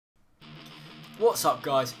What's up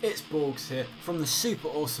guys, it's Borgs here from the Super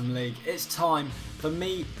Awesome League. It's time for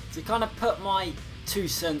me to kind of put my 2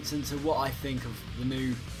 cents into what I think of the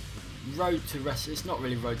new Road to it's not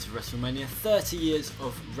really Road to WrestleMania, 30 Years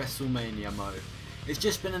of WrestleMania mode. It's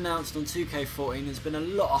just been announced on 2K14, there's been a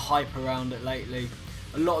lot of hype around it lately.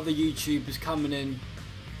 A lot of the YouTubers coming in,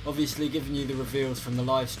 obviously giving you the reveals from the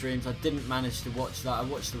live streams. I didn't manage to watch that, I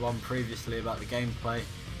watched the one previously about the gameplay.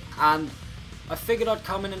 And I figured I'd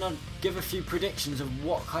come in and I'd give a few predictions of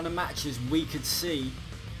what kind of matches we could see,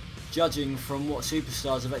 judging from what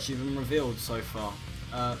superstars have actually been revealed so far.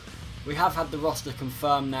 We have had the roster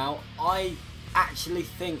confirmed now. I actually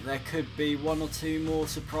think there could be 1 or 2 more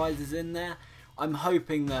surprises in there. I'm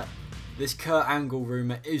hoping that this Kurt Angle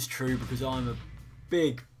rumour is true because I'm a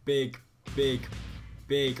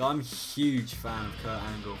I'm a huge fan of Kurt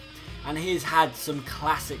Angle. And he's had some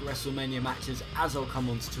classic WrestleMania matches, as I'll come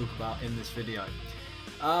on to talk about in this video.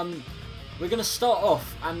 We're going to start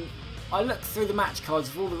off, and I looked through the match cards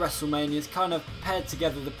of all the WrestleManias, kind of paired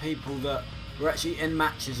together the people that were actually in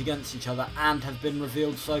matches against each other and have been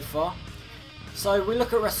revealed so far. So we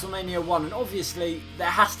look at WrestleMania 1, and obviously there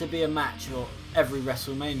has to be a match for every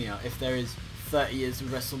WrestleMania if there is 30 years of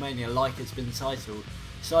WrestleMania like it's been titled.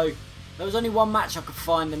 So there was only one match I could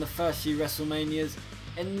find in the first few WrestleManias.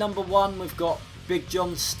 In number 1 we've got Big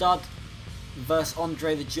John Studd versus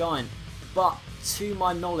Andre the Giant, but to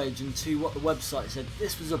my knowledge and to what the website said,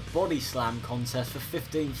 this was a body slam contest for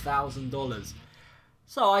 $15,000.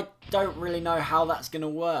 So I don't really know how that's going to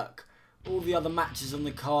work. All the other matches on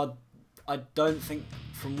the card, I don't think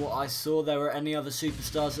from what I saw there were any other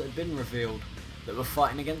superstars that had been revealed that were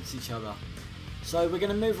fighting against each other. So we're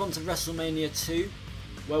going to move on to WrestleMania 2,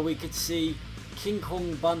 where we could see King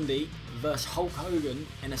Kong Bundy versus Hulk Hogan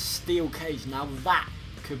in a steel cage. Now that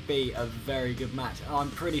could be a very good match.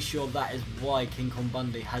 I'm pretty sure that is why King Kong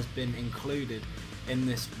Bundy has been included in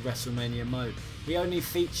this WrestleMania mode. He only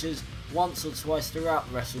features once or twice throughout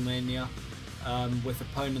WrestleMania, with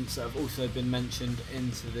opponents that have also been mentioned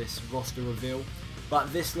into this roster reveal.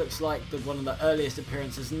 But this looks like one of the earliest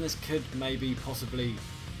appearances, and this could maybe possibly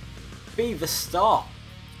be the start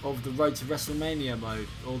of the Road to WrestleMania mode,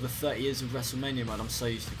 or the 30 Years of WrestleMania mode. I'm so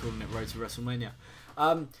used to calling it Road to WrestleMania.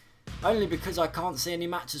 Only because I can't see any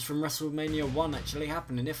matches from WrestleMania 1 actually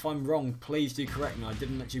happening. If I'm wrong, please do correct me. I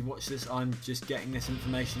didn't actually watch this, I'm just getting this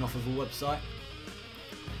information off of a website.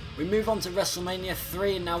 We move on to WrestleMania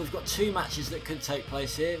 3, and now we've got 2 matches that could take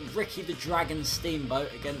place here. Ricky the Dragon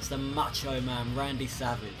Steamboat against the Macho Man Randy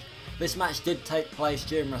Savage. This match did take place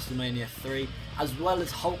during WrestleMania 3, as well as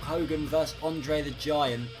Hulk Hogan vs Andre the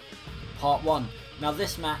Giant Part 1. Now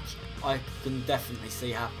this match I can definitely see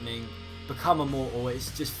happening, become immortal,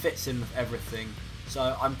 it just fits in with everything.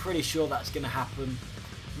 So I'm pretty sure that's going to happen.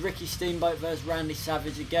 Ricky Steamboat vs Randy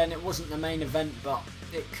Savage, again, it wasn't the main event, but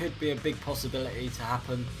it could be a big possibility to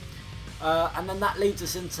happen. And then that leads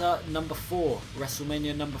us into number 4,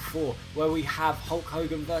 WrestleMania number 4, where we have Hulk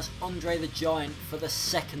Hogan vs Andre the Giant for the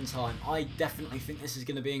 2nd time. I definitely think this is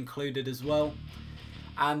going to be included as well.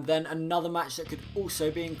 And then another match that could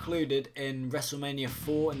also be included in WrestleMania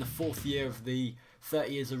 4, in the 4th year of the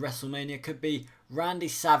 30 Years of WrestleMania, could be Randy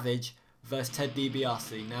Savage versus Ted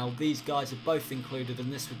DiBiase. Now these guys are both included,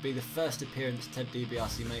 and this would be the first appearance Ted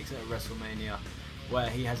DiBiase makes at WrestleMania, where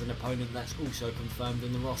he has an opponent that's also confirmed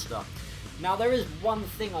in the roster. Now there is one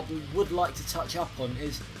thing I would like to touch up on,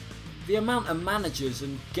 is the amount of managers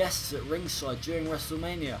and guests at ringside during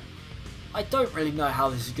WrestleMania. I don't really know how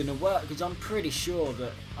this is going to work, because I'm pretty sure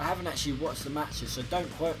that I haven't actually watched the matches, so don't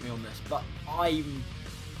quote me on this, but I'm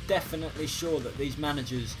definitely sure that these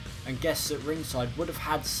managers and guests at ringside would have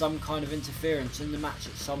had some kind of interference in the match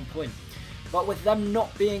at some point. But with them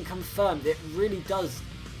not being confirmed, it really does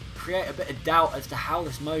create a bit of doubt as to how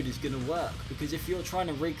this mode is going to work, because if you're trying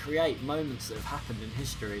to recreate moments that have happened in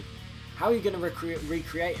history, how are you going to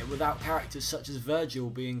recreate it without characters such as Virgil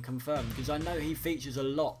being confirmed? Because I know he features a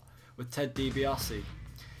lot with Ted DiBiase.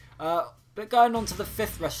 But going on to the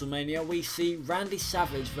 5th WrestleMania, we see Randy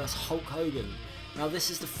Savage vs Hulk Hogan. Now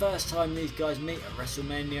this is the first time these guys meet at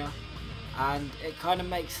WrestleMania, and it kind of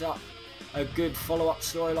makes up a good follow-up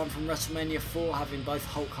storyline from WrestleMania 4, having both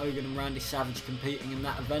Hulk Hogan and Randy Savage competing in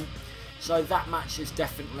that event. So that match is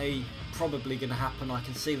definitely probably going to happen, I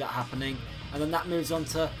can see that happening. And then that moves on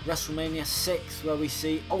to WrestleMania 6, where we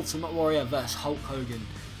see Ultimate Warrior vs Hulk Hogan.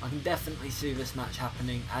 I can definitely see this match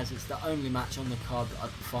happening, as it's the only match on the card that I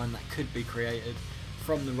could find that could be created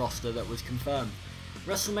from the roster that was confirmed.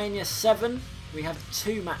 WrestleMania 7, we have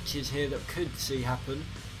 2 matches here that could see happen.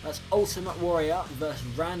 That's Ultimate Warrior vs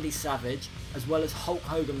Randy Savage, as well as Hulk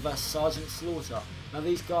Hogan vs Sergeant Slaughter. Now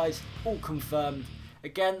these guys all confirmed,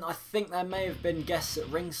 Again, I think there may have been guests at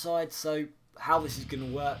ringside, so how this is going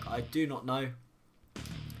to work, I do not know.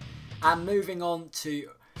 And moving on to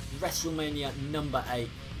WrestleMania number 8,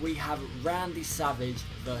 we have Randy Savage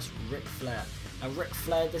versus Ric Flair. Now Ric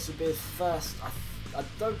Flair, this will be his first, I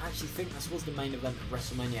don't actually think this was the main event of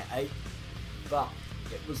WrestleMania 8, but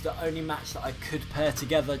it was the only match that I could pair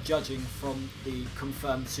together judging from the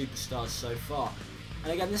confirmed superstars so far.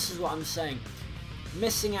 And again, this is what I'm saying.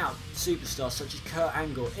 Missing out superstars such as Kurt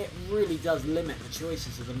Angle, it really does limit the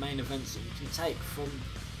choices of the main events that you can take from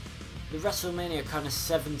the WrestleMania kind of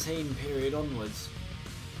 17 period onwards.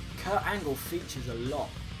 Kurt Angle features a lot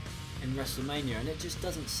in WrestleMania, and it just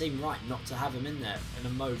doesn't seem right not to have him in there in a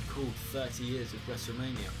mode called 30 Years of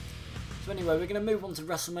WrestleMania. So anyway, we're going to move on to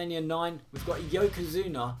WrestleMania 9. We've got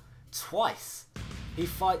Yokozuna twice. He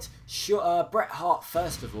fights Bret Hart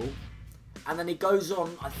first of all, and then he goes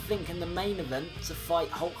on, I think in the main event, to fight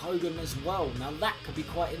Hulk Hogan as well. Now that could be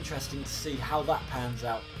quite interesting to see how that pans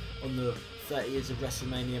out on the 30 Years of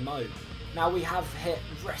WrestleMania mode. Now we have hit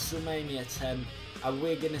WrestleMania 10, and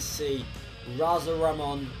we're going to see Razor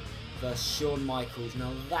Ramon versus Shawn Michaels.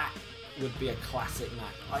 Now that would be a classic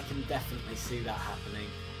match. I can definitely see that happening.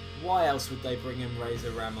 Why else would they bring in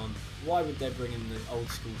Razor Ramon? Why would they bring in the old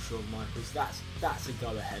school Shawn Michaels? That's a go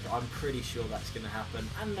ahead. I'm pretty sure that's going to happen.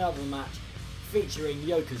 And another match featuring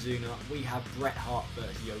Yokozuna, we have Bret Hart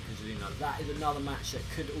versus Yokozuna. That is another match that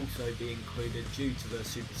could also be included due to the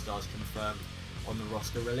superstars confirmed on the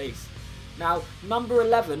roster release. Now, number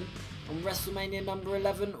 11, on WrestleMania number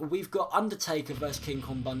 11, we've got Undertaker versus King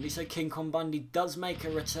Kong Bundy. So King Kong Bundy does make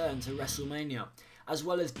a return to WrestleMania, as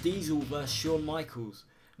well as Diesel versus Shawn Michaels.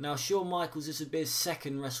 Now, Shawn Michaels, this would be his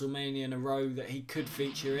second WrestleMania in a row that he could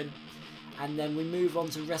feature in. And then we move on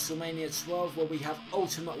to WrestleMania 12, where we have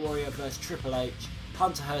Ultimate Warrior versus Triple H,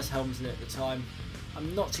 Hunter Hearst Helmsley at the time.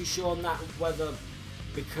 I'm not too sure on that, whether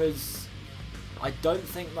because I don't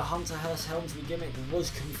think the Hunter Hearst Helmsley gimmick was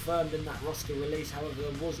confirmed in that roster release. However,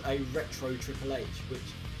 there was a retro Triple H, which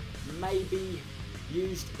may be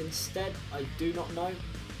used instead. I do not know.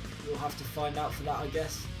 We'll have to find out for that, I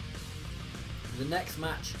guess. The next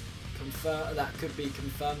match that could be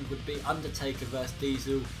confirmed would be Undertaker versus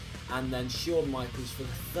Diesel, and then Shawn Michaels for the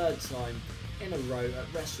third time in a row at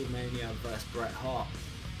WrestleMania versus Bret Hart.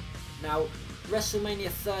 Now, WrestleMania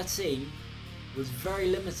 13 was very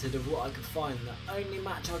limited of what I could find. The only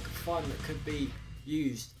match I could find that could be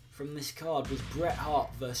used from this card was Bret Hart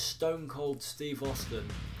versus Stone Cold Steve Austin.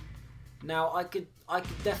 Now, I could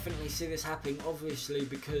definitely see this happening, obviously,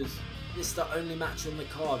 because this is the only match on the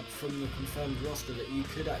card from the confirmed roster that you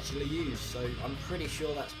could actually use, so I'm pretty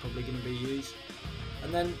sure that's probably going to be used.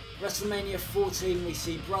 And then WrestleMania 14, we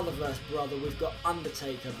see brother versus brother. We've got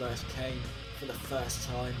Undertaker versus Kane for the first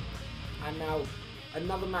time. And now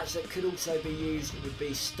another match that could also be used would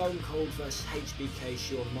be Stone Cold versus HBK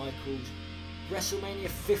Shawn Michaels. WrestleMania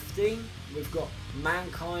 15, we've got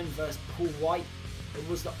Mankind versus Paul White. It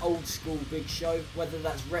was the old school Big Show. Whether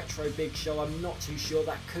that's retro Big Show, I'm not too sure.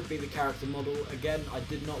 That could be the character model. Again, I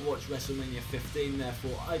did not watch WrestleMania 15,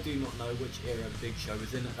 therefore I do not know which era Big Show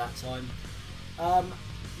was in at that time.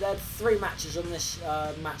 There are 3 matches on this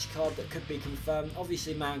match card that could be confirmed.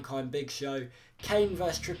 Obviously Mankind, Big Show, Kane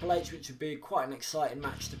versus Triple H, which would be quite an exciting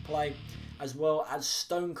match to play, as well as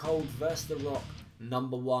Stone Cold versus The Rock,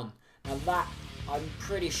 number 1. Now that, I'm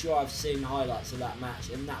pretty sure I've seen highlights of that match,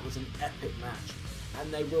 and that was an epic match,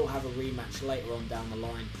 and they will have a rematch later on down the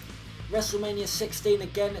line. WrestleMania 16,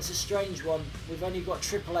 again, it's a strange one. We've only got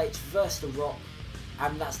Triple H versus The Rock,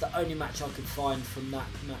 and that's the only match I could find from that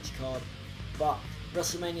match card. But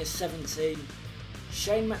WrestleMania 17,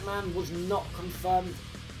 Shane McMahon was not confirmed,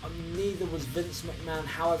 neither was Vince McMahon.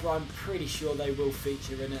 However, I'm pretty sure they will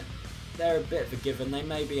feature in it. They're a bit of a given, they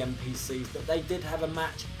may be NPCs, but they did have a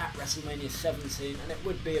match at WrestleMania 17, and it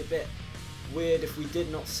would be a bit weird if we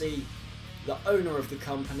did not see the owner of the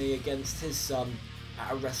company against his son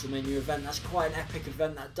at a WrestleMania event. That's quite an epic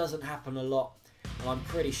event, that doesn't happen a lot, and I'm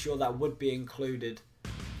pretty sure that would be included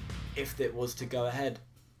if it was to go ahead.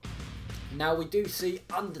 Now we do see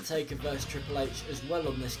Undertaker versus Triple H as well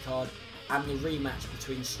on this card, and the rematch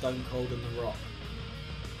between Stone Cold and The Rock.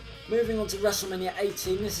 Moving on to WrestleMania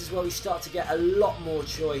 18, this is where we start to get a lot more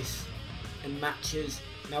choice in matches.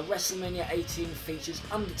 Now WrestleMania 18 features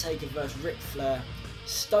Undertaker versus Ric Flair,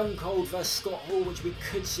 Stone Cold versus Scott Hall, which we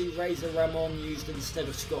could see Razor Ramon used instead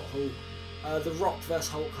of Scott Hall, The Rock versus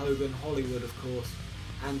Hulk Hogan, Hollywood of course,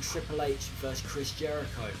 and Triple H versus Chris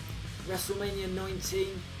Jericho. WrestleMania 19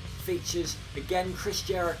 features again Chris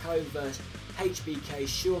Jericho versus HBK,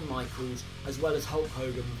 Shawn Michaels, as well as Hulk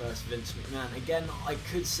Hogan versus Vince McMahon. Again, I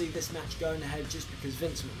could see this match going ahead just because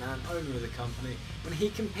Vince McMahon, owner of the company, when he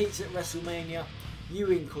competes at WrestleMania, you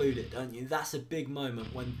include it, don't you? That's a big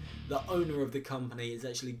moment when the owner of the company is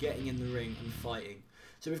actually getting in the ring and fighting.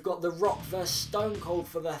 So we've got The Rock versus Stone Cold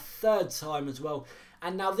for the third time as well.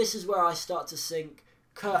 And now this is where I start to think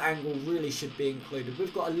Kurt Angle really should be included.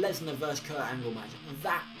 We've got a Lesnar versus Kurt Angle match.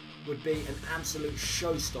 That would be an absolute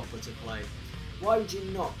showstopper to play. Why would you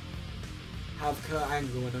not have Kurt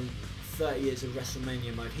Angle in a 30 Years of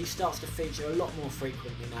WrestleMania mode? He starts to feature a lot more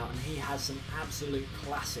frequently now, and he has some absolute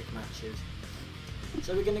classic matches.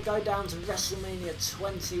 So we're going to go down to WrestleMania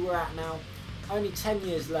 20 we're at now. Only 10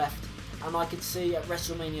 years left. And I could see at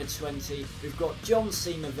WrestleMania 20, we've got John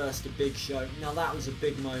Cena versus The Big Show. Now that was a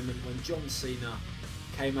big moment when John Cena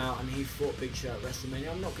came out and he fought Big Show at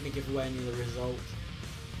WrestleMania. I'm not going to give away any of the results.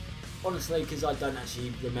 Honestly, because I don't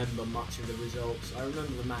actually remember much of the results. I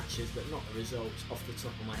remember the matches, but not the results off the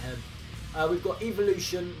top of my head. We've got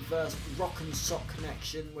Evolution versus Rock and Sock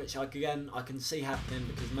Connection, which again, I can see happening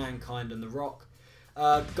because Mankind and The Rock.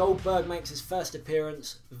 Goldberg makes his first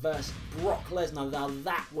appearance versus Brock Lesnar. Now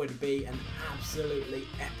that would be an absolutely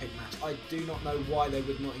epic match. I do not know why they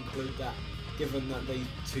would not include that, given that the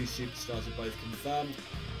two superstars are both confirmed.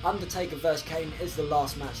 Undertaker vs Kane is the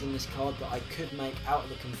last match on this card that I could make out of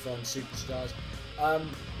the confirmed superstars.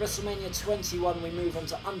 WrestleMania 21 we move on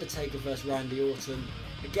to Undertaker vs Randy Orton.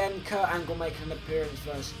 Again, Kurt Angle making an appearance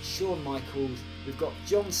versus Shawn Michaels. We've got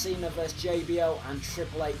John Cena versus JBL and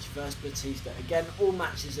Triple H versus Batista. Again, all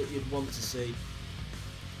matches that you'd want to see.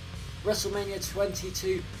 WrestleMania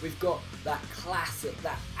 22, we've got that classic,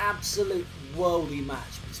 that absolute worldy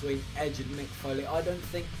match between Edge and Mick Foley. I don't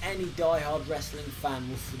think any die-hard wrestling fan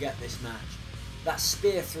will forget this match. That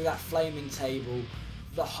spear through that flaming table,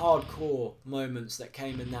 the hardcore moments that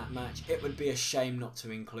came in that match, it would be a shame not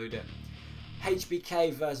to include it.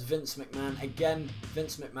 HBK versus Vince McMahon. Again,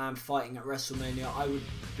 Vince McMahon fighting at WrestleMania. I would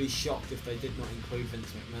be shocked if they did not include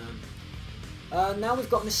Vince McMahon. Now we've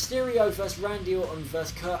got Mysterio versus Randy Orton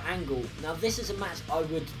versus Kurt Angle. Now this is a match I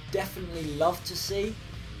would definitely love to see,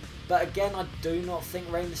 but again I do not think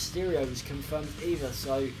Rey Mysterio is confirmed either,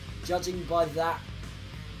 so judging by that,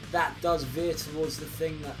 that does veer towards the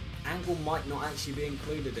thing that Angle might not actually be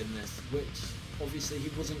included in this, which obviously he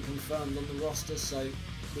wasn't confirmed on the roster, so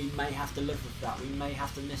we may have to live with that. We may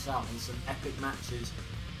have to miss out on some epic matches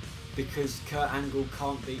because Kurt Angle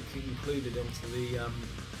can't be included onto the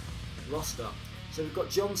roster. So we've got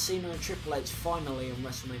John Cena and Triple H finally on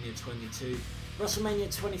WrestleMania 22.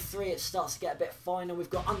 WrestleMania 23, it starts to get a bit finer. We've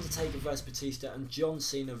got Undertaker versus Batista and John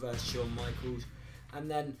Cena versus Shawn Michaels.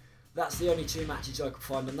 And then that's the only two matches I could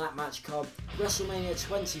find on that match card. WrestleMania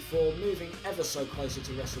 24, moving ever so closer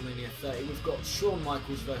to WrestleMania 30. We've got Shawn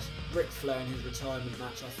Michaels versus Ric Flair in his retirement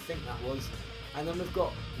match, I think that was. And then we've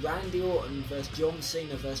got Randy Orton versus John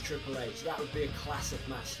Cena versus Triple H. That would be a classic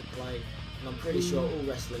match to play, and I'm pretty sure all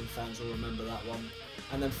wrestling fans will remember that one.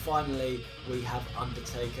 And then finally, we have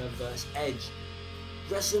Undertaker versus Edge.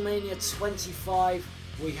 WrestleMania 25,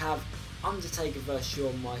 we have Undertaker versus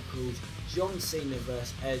Shawn Michaels, John Cena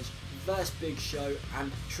versus Edge versus Big Show,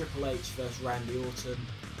 and Triple H versus Randy Orton.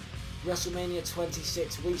 WrestleMania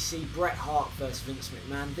 26, we see Bret Hart versus Vince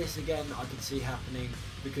McMahon. This again I could see happening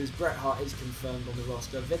because Bret Hart is confirmed on the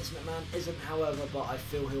roster. Vince McMahon isn't, however, but I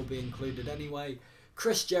feel he'll be included anyway.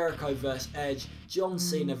 Chris Jericho versus Edge, John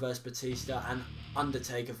Cena versus Batista, and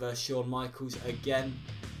Undertaker versus Shawn Michaels again.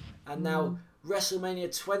 And now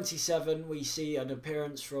WrestleMania 27, we see an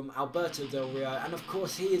appearance from Alberto Del Rio, and of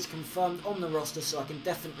course he is confirmed on the roster, so I can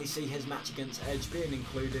definitely see his match against Edge being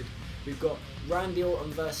included. We've got Randy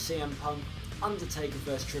Orton versus CM Punk, Undertaker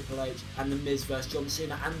versus Triple H, and The Miz versus John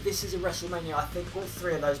Cena. And this is a WrestleMania, I think all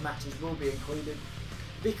three of those matches will be included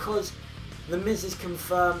because The Miz is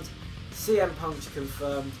confirmed, CM Punk's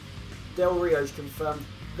confirmed, Del Rio's confirmed.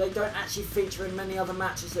 They don't actually feature in many other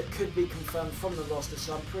matches that could be confirmed from the roster,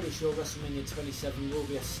 so I'm pretty sure WrestleMania 27 will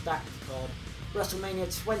be a stacked card.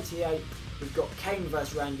 WrestleMania 28, we've got Kane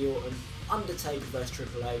vs Randy Orton, Undertaker vs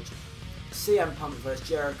Triple H, CM Punk vs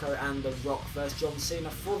Jericho, and The Rock vs John Cena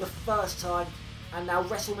for the first time. And now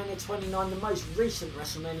WrestleMania 29, the most recent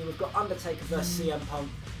WrestleMania, we've got Undertaker vs CM Punk,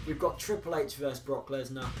 we've got Triple H vs Brock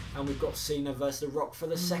Lesnar, and we've got Cena vs The Rock for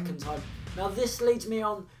the second time. Now this leads me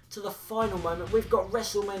on to the final moment. We've got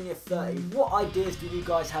WrestleMania 30. What ideas do you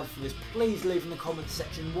guys have for this? Please leave in the comments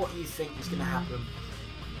section what you think is going to happen.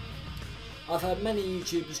 I've heard many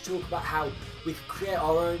YouTubers talk about how we could create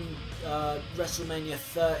our own WrestleMania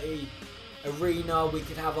 30 arena. We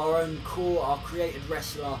could have our own core, our created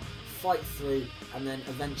wrestler fight through and then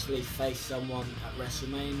eventually face someone at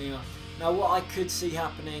WrestleMania. Now what I could see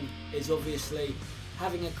happening is obviously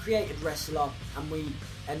having a created wrestler and we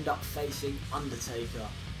end up facing Undertaker.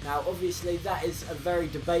 Now obviously that is a very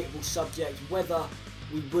debatable subject, whether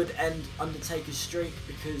we would end Undertaker's streak,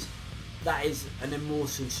 because that is an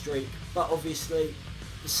immortal streak, but obviously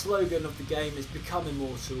the slogan of the game is become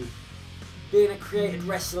immortal. Being a created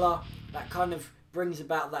wrestler, that kind of brings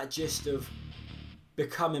about that gist of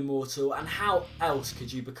become immortal, and how else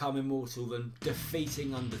could you become immortal than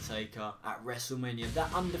defeating Undertaker at WrestleMania?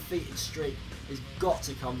 That undefeated streak has got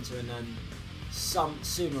to come to an end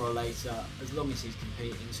sooner or later, as long as he's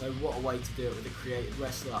competing. So what a way to do it with a created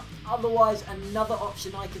wrestler. Otherwise, another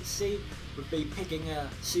option I could see would be picking a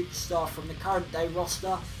superstar from the current day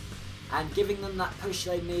roster and giving them that push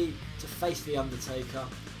they need to face the Undertaker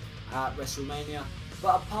at WrestleMania.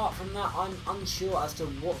 But apart from that, I'm unsure as to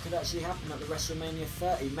what could actually happen at the WrestleMania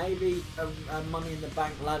 30. Maybe a Money in the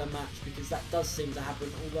Bank ladder match, because that does seem to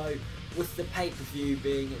happen, although with the pay-per-view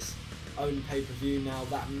being its own pay-per-view now,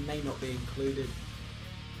 that may not be included.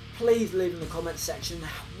 Please leave in the comments section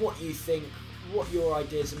what you think, what your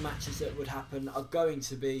ideas of matches that would happen are going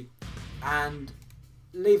to be, and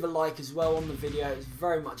leave a like as well on the video. It's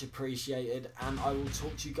very much appreciated, and I will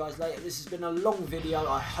talk to you guys later. This has been a long video.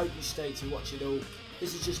 I hope you stay to watch it all.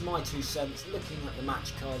 This is just my 2 cents looking at the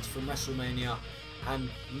match cards from WrestleMania and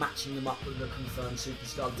matching them up with a confirmed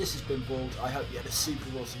superstar. This has been Bald. I hope you had a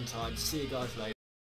super awesome time. See you guys later.